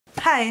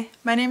Hi,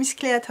 my name is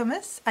Cléa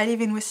Thomas. I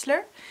live in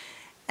Whistler,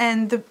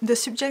 and the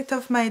subject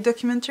of my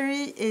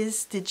documentary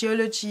is the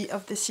geology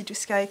of the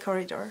sea-to-sky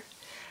corridor.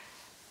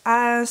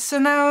 So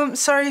now,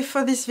 sorry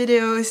for this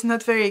video, it's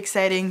not very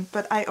exciting,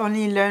 but I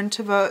only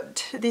learned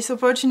about this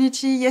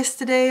opportunity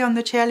yesterday on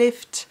the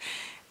chairlift,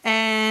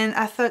 and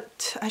I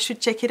thought I should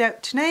check it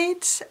out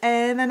tonight,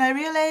 and then I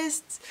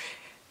realized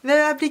the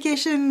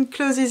application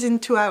closes in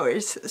 2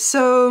 hours.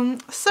 So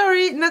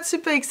sorry, not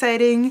super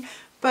exciting,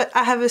 but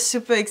I have a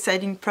super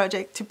exciting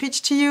project to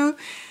pitch to you,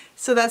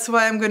 so that's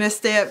why I'm gonna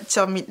stay up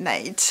till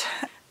midnight.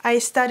 I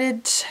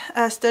started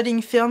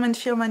studying film and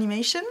film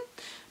animation,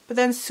 but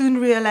then soon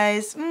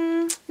realized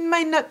it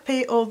might not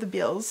pay all the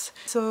bills.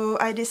 So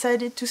I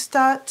decided to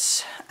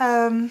start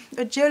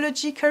a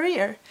geology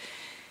career.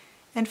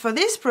 And for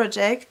this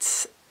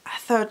project, I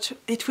thought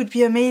it would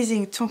be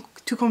amazing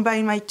to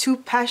combine my two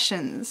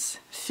passions,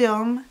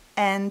 film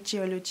and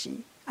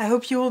geology. I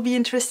hope you will be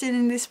interested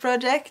in this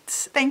project.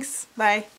 Thanks, bye.